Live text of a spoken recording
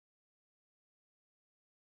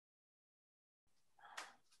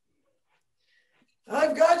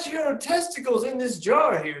I've got your testicles in this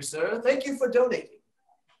jar here, sir. Thank you for donating.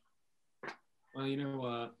 Well, you know,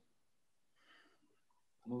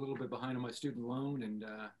 I'm a little bit behind on my student loan, and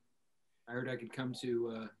I heard I could come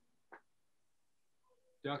to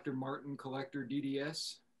Dr. Martin Collector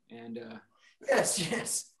DDS, and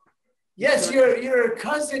Yes, your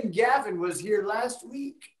cousin Gavin was here last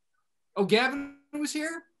week. Oh, Gavin was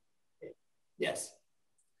here? Yes.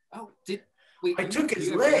 Oh, I took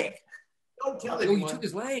his leg. Don't tell anyone. Oh, you took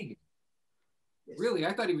his leg. Yes. Really?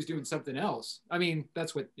 I thought he was doing something else. I mean,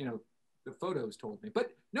 that's what, you know, the photos told me.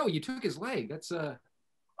 But no, you took his leg. That's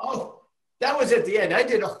Oh, that was at the end. I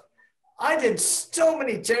did so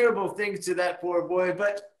many terrible things to that poor boy,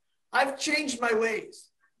 but I've changed my ways.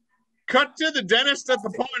 Cut to the dentist at the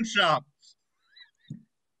pawn shop.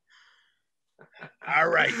 All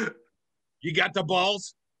right. You got the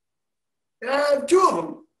balls? 2 of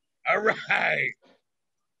them. All right.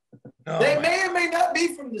 Oh, they may or may not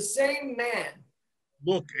be from the same man.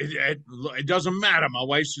 Look, it doesn't matter. My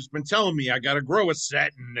wife's just been telling me I got to grow a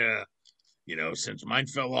set, and you know, since mine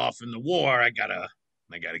fell off in the war, I gotta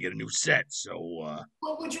get a new set. So,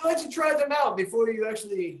 well, would you like to try them out before you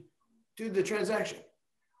actually do the transaction?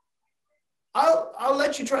 I'll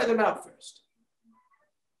let you try them out first.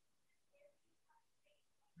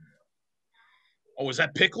 Oh, is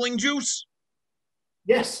that pickling juice?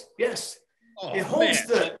 Yes. Oh, it holds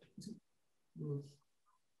man.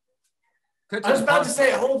 I was about to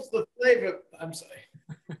say it holds the flavor. I'm sorry.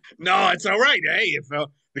 No, it's all right. Hey,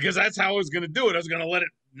 because that's how I was going to do it. I was going to let it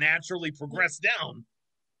naturally progress down.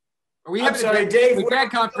 Are we having a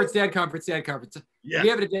dad conference? Yeah. Are we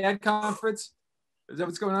having a dad conference? Is that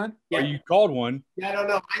what's going on? Yeah. Oh, you called one. Yeah, I don't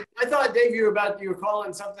know. I thought, Dave, you were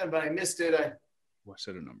calling something, but I missed it. I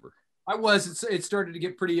said a number. I was. It started to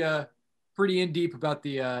get pretty in deep about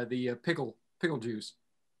the pickle juice.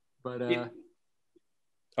 But yeah.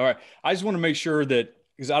 All right. I just want to make sure that,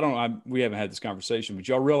 because we haven't had this conversation, but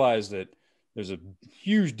y'all realize that there's a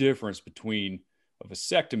huge difference between a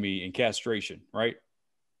vasectomy and castration, right?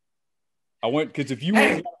 Because if you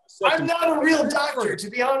I'm not a real doctor, to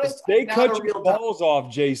be honest. They cut your balls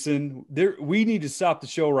off, Jason. We need to stop the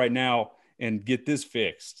show right now and get this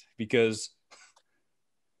fixed, because.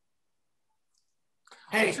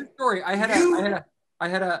 Hey, story. I had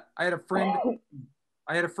a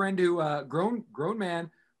friend who grown man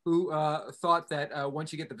who thought that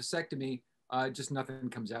once you get the vasectomy, just nothing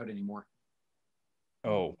comes out anymore.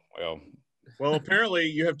 Oh, well. Well, apparently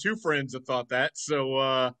you have 2 friends that thought that.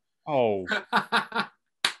 So, all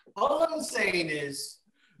I'm saying is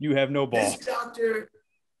you have no balls.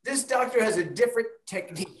 This doctor has a different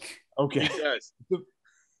technique. Okay. He does.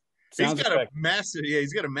 He's got a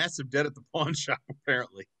massive debt at the pawn shop,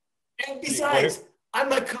 apparently. And besides,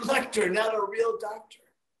 I'm a collector, not a real doctor.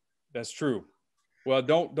 That's true. Well,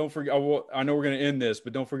 don't forget. I know we're going to end this,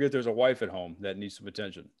 but don't forget there's a wife at home that needs some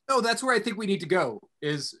attention. No, that's where I think we need to go.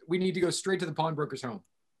 We need to go straight to the pawnbroker's home.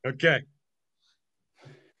 Okay.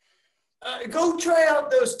 Go try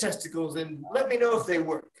out those testicles and let me know if they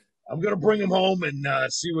work. I'm gonna bring them home and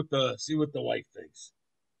see what the wife thinks.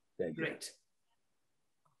 Thank you. Great.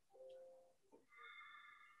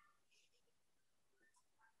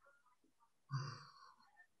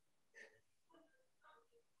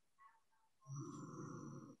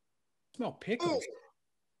 I smell pickles.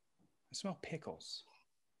 I smell pickles.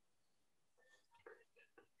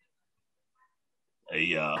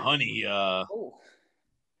 Hey, honey.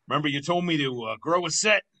 Remember you told me to grow a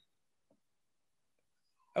set?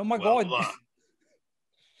 Oh my God!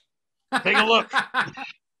 Take a look.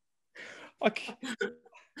 I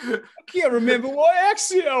can't remember what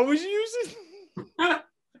accent I was using.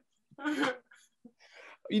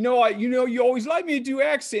 You always like me to do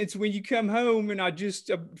accents when you come home, and I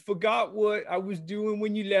just forgot what I was doing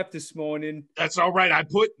when you left this morning. That's all right. I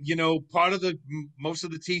put, part of most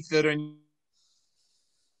of the teeth that are in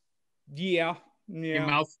your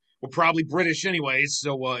mouth were probably British anyways,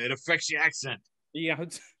 so it affects your accent. Yeah.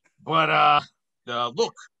 But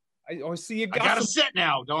look. I see you got a set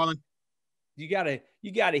now, darling. You got a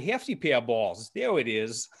hefty pair of balls. There it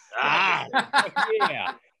is. Ah.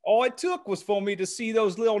 Yeah. All it took was for me to see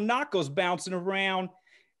those little knuckles bouncing around.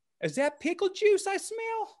 Is that pickle juice I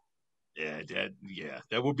smell? Yeah,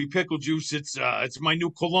 that would be pickle juice. It's my new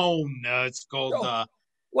cologne. It's called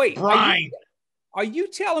wait, Brine. Are you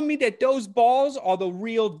telling me that those balls are the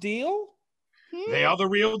real deal? They are the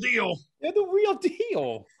real deal. They're the real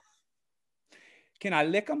deal. Can I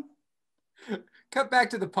lick them? Cut back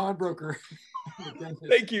to the pawnbroker.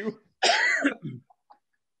 Thank you.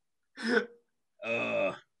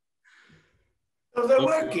 So they're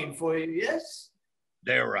working for you, yes?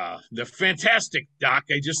 They're fantastic, Doc.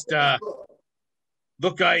 I just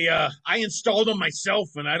look, I installed them myself,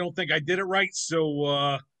 and I don't think I did it right.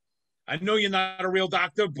 So I know you're not a real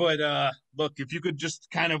doctor, but look, if you could just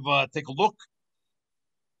kind of take a look.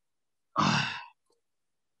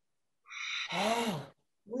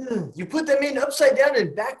 You put them in upside down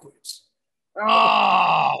and backwards.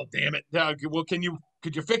 Oh, damn it! Well, could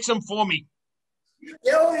you fix them for me?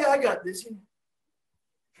 Yeah, oh yeah, I got this.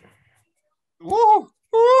 Woo! Woo!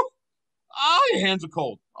 Oh, your hands are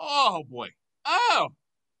cold. Oh boy. Oh.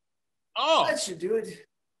 Oh. That should do it.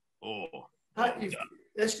 Oh.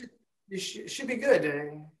 Should be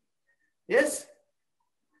good. Yes.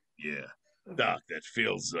 Yeah, Doc, that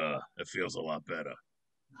feels a lot better.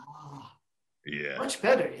 Oh, Yeah. much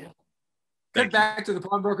better. Yeah. Cut back to the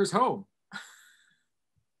pawnbroker's home.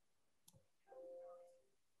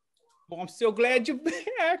 Well, I'm so glad you're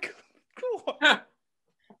back.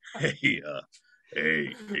 Hey,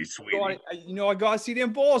 hey, sweetie. I gotta see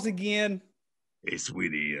them balls again. Hey,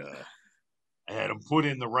 sweetie. I had them put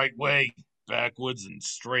in the right way, backwards and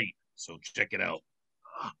straight. So check it out.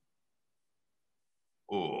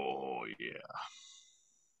 Oh yeah.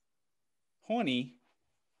 Honey.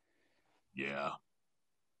 Yeah.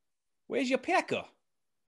 Where's your pecker?